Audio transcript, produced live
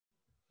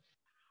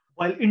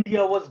While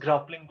India was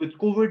grappling with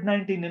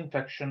COVID-19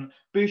 infection,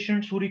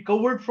 patients who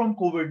recovered from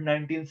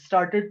COVID-19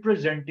 started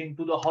presenting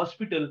to the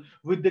hospital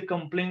with the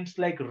complaints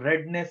like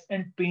redness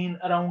and pain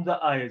around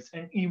the eyes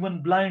and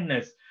even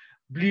blindness,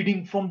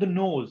 bleeding from the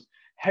nose,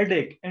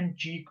 headache and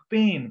cheek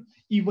pain,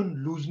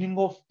 even loosening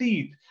of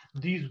teeth.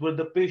 These were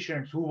the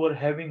patients who were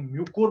having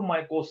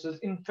mucormycosis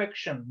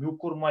infection.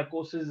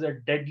 Mucormycosis is a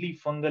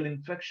deadly fungal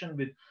infection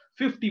with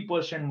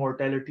 50%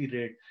 mortality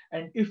rate,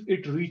 and if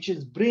it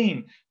reaches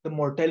brain, the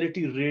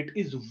mortality rate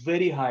is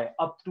very high,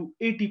 up to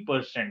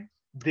 80%.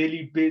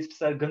 Delhi-based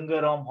Sir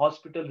Gangaram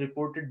Hospital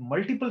reported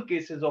multiple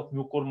cases of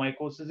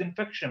mucormycosis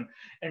infection,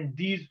 and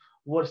these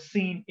were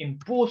seen in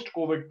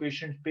post-COVID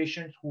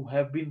patients who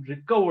have been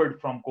recovered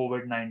from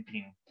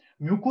COVID-19.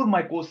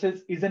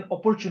 Mucormycosis is an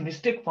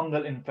opportunistic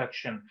fungal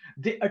infection.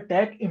 They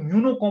attack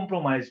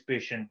immunocompromised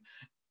patients.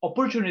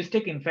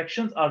 Opportunistic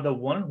infections are the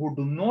one who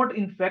do not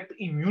infect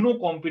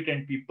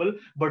immunocompetent people,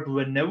 but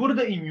whenever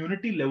the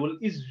immunity level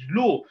is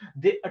low,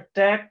 they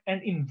attack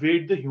and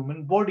invade the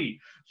human body.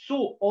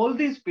 So all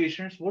these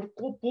patients were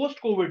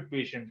post-COVID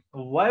patients.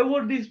 Why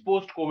were these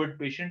post-COVID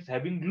patients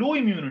having low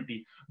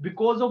immunity?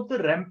 Because of the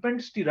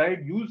rampant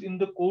steroid use in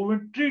the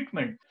COVID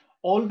treatment.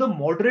 All the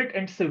moderate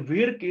and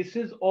severe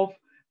cases of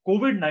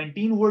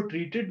COVID-19 were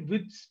treated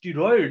with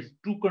steroids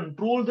to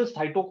control the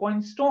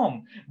cytokine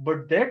storm,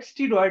 but that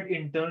steroid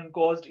in turn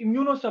caused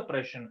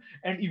immunosuppression,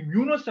 and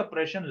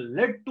immunosuppression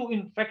led to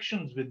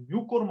infections with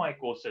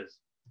mucormycosis.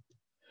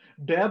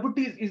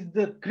 Diabetes is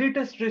the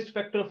greatest risk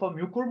factor for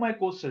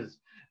mucormycosis.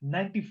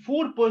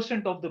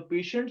 94% of the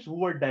patients who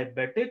were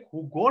diabetic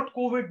who got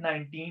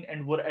COVID-19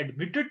 and were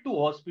admitted to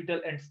hospital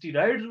and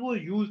steroids were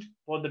used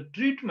for the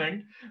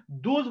treatment,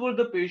 those were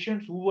the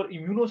patients who were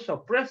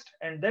immunosuppressed,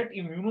 and that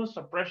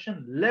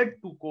immunosuppression led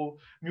to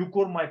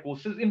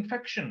mucormycosis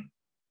infection.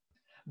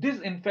 This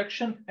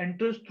infection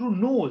enters through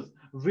nose,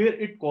 where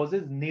it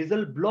causes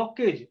nasal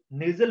blockage,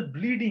 nasal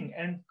bleeding,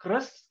 and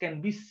crusts can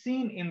be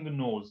seen in the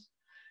nose.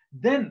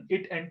 Then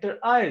it enters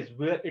eyes,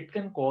 where it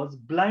can cause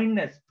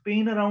blindness,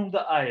 pain around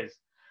the eyes.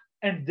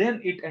 And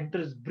then it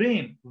enters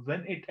brain.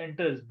 When it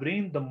enters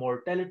brain, the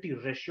mortality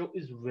ratio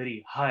is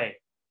very high.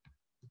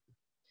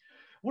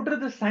 What are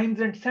the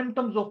signs and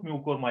symptoms of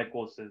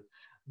mucormycosis?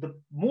 The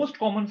most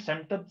common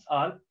symptoms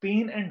are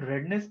pain and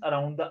redness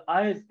around the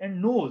eyes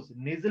and nose,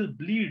 nasal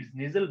bleeds,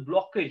 nasal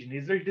blockage,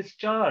 nasal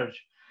discharge,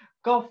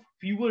 cough,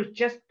 fever,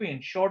 chest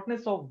pain,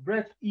 shortness of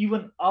breath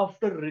even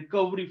after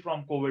recovery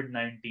from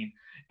COVID-19.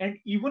 And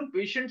even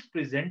patients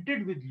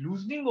presented with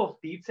loosening of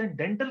teeth and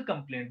dental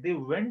complaints. They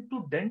went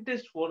to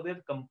dentist for their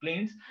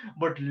complaints,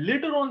 but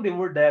later on they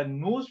were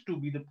diagnosed to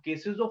be the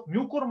cases of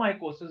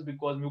mucormycosis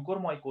because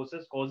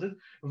mucormycosis causes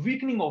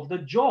weakening of the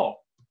jaw.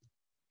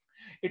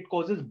 It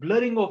causes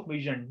blurring of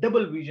vision,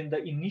 double vision,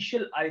 the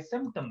initial eye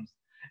symptoms.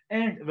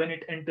 And when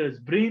it enters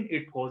brain,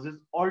 it causes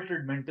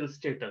altered mental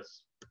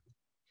status.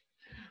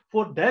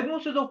 For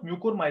diagnosis of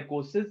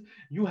mucormycosis,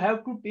 you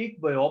have to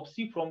take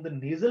biopsy from the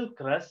nasal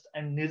crest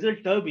and nasal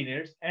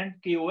turbinates, and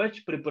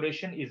KOH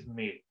preparation is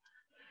made.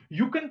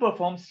 You can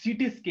perform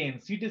CT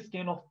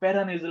scan of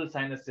paranasal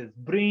sinuses,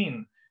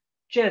 brain,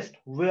 chest,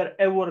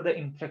 wherever the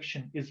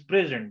infection is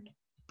present.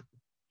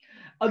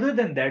 Other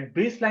than that,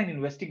 baseline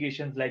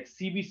investigations like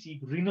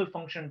CBC, renal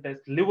function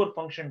test, liver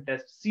function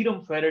test,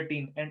 serum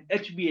ferritin, and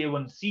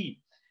HbA1c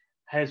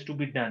has to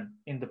be done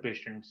in the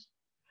patients.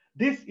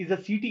 This is a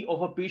CT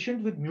of a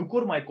patient with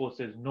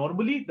mucormycosis.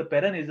 Normally, the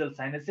paranasal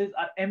sinuses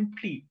are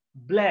empty,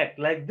 black,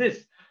 like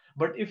this.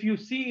 But if you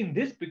see in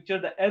this picture,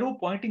 the arrow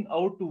pointing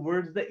out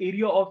towards the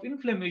area of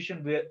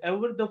inflammation,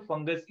 wherever the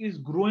fungus is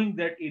growing,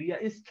 that area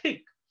is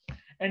thick.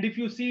 And if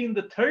you see in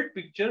the third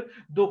picture,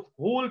 the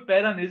whole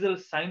paranasal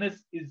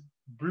sinus is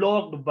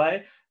blocked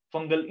by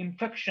fungal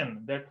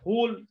infection. That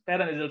whole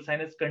paranasal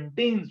sinus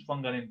contains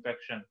fungal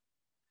infection.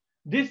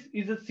 This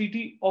is a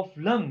CT of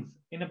lungs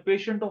in a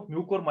patient of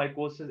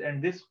mucormycosis,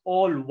 and this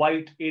all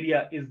white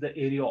area is the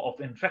area of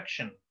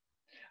infection.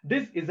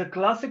 This is a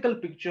classical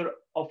picture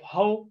of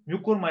how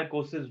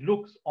mucormycosis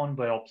looks on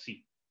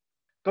biopsy.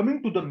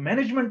 Coming to the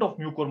management of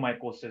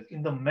mucormycosis.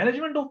 In the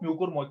management of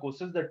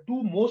mucormycosis, the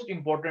two most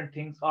important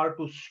things are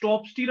to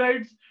stop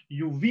steroids,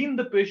 you wean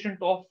the patient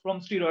off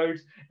from steroids,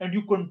 and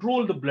you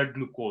control the blood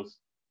glucose.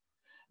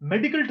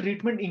 Medical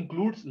treatment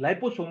includes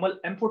liposomal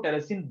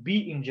amphotericin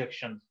B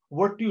injections.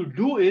 What you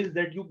do is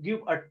that you give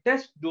a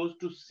test dose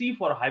to see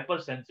for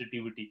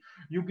hypersensitivity.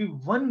 You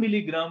give 1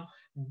 milligram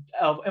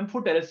of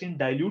amphotericin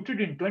diluted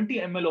in 20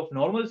 ml of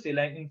normal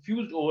saline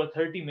infused over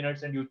 30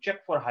 minutes, and you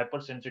check for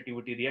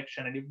hypersensitivity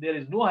reaction. And if there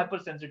is no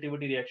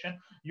hypersensitivity reaction,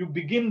 you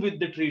begin with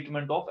the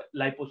treatment of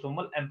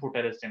liposomal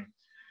amphotericin.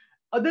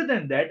 Other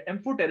than that,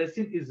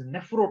 amphotericin is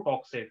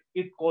nephrotoxic.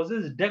 It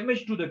causes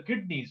damage to the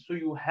kidneys. So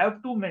you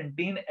have to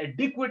maintain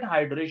adequate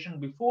hydration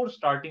before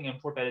starting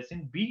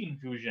amphotericin B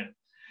infusion.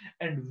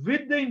 And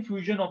with the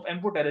infusion of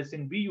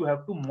amphotericin B, you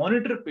have to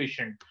monitor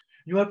patient.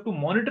 You have to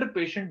monitor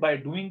patient by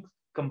doing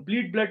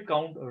complete blood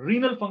count,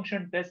 renal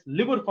function test,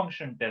 liver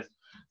function test.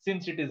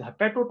 Since it is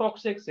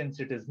hepatotoxic,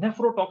 since it is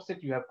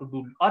nephrotoxic, you have to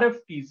do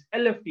RFTs,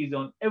 LFTs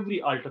on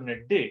every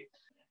alternate day.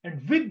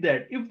 And with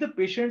that, if the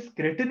patient's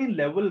creatinine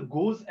level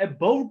goes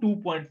above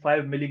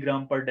 2.5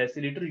 milligram per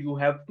deciliter, you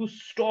have to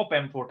stop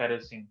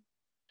amphotericin.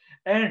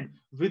 And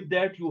with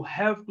that, you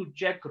have to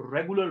check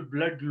regular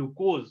blood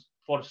glucose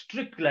for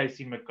strict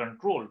glycemic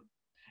control.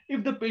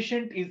 If the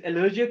patient is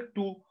allergic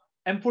to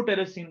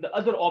amphotericin, the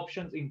other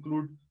options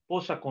include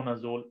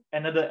posaconazole,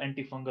 another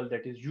antifungal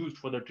that is used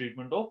for the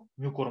treatment of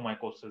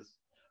mucormycosis.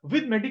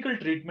 With medical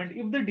treatment,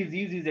 if the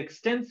disease is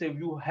extensive,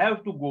 you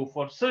have to go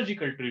for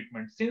surgical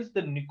treatment since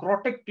the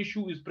necrotic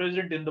tissue is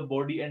present in the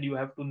body and you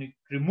have to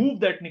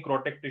remove that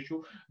necrotic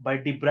tissue by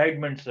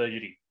debridement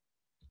surgery.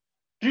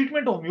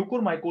 Treatment of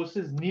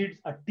mucormycosis needs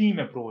a team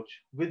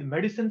approach with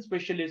medicine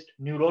specialist,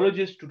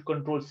 neurologist to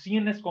control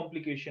CNS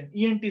complication,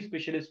 ENT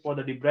specialist for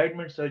the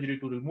debridement surgery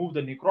to remove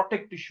the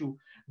necrotic tissue,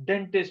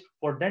 dentist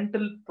for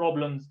dental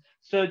problems,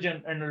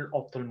 surgeon and an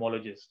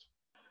ophthalmologist.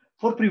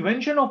 For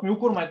prevention of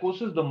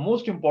mucormycosis, the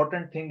most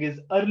important thing is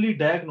early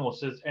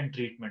diagnosis and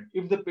treatment.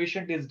 If the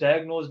patient is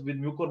diagnosed with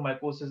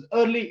mucormycosis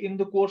early in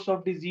the course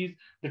of disease,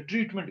 the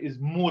treatment is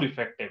more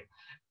effective.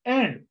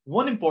 And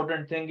one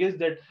important thing is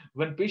that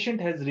when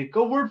patient has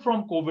recovered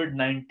from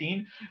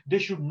COVID-19, they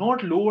should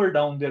not lower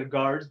down their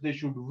guards. They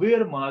should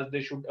wear masks.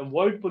 They should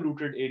avoid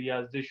polluted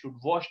areas. They should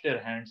wash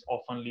their hands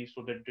oftenly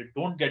so that they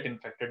don't get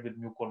infected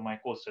with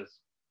mucormycosis.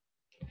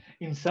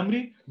 In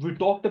summary, we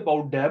talked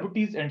about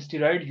diabetes and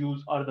steroid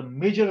use are the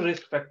major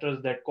risk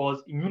factors that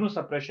cause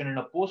immunosuppression in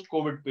a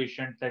post-COVID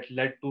patient that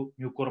led to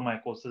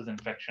mucormycosis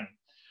infection.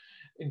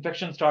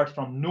 Infection starts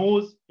from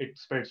nose, it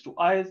spreads to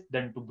eyes,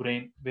 then to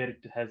brain, where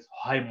it has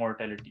high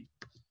mortality.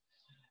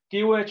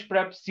 KOH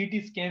prep,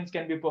 CT scans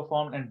can be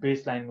performed, and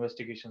baseline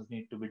investigations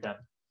need to be done.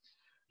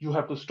 You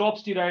have to stop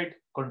steroid,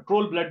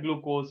 control blood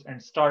glucose,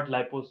 and start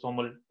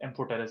liposomal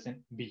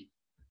amphotericin B.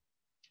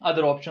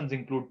 Other options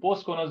include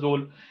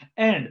posaconazole,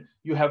 and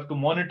you have to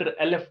monitor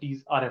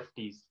LFTs,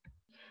 RFTs.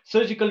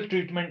 Surgical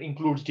treatment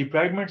includes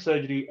debridement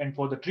surgery, and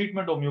for the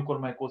treatment of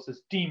mucormycosis,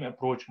 team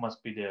approach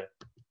must be there.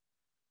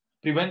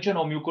 Prevention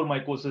of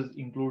mucormycosis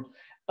include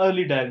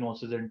early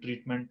diagnosis and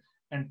treatment,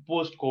 and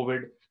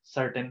post-COVID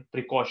certain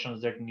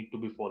precautions that need to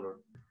be followed.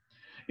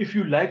 If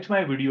you liked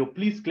my video,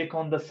 please click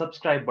on the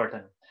subscribe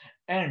button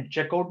and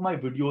check out my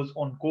videos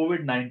on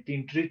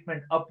COVID-19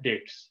 treatment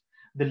updates.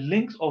 The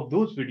links of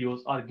those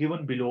videos are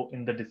given below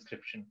in the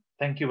description.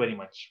 Thank you very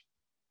much.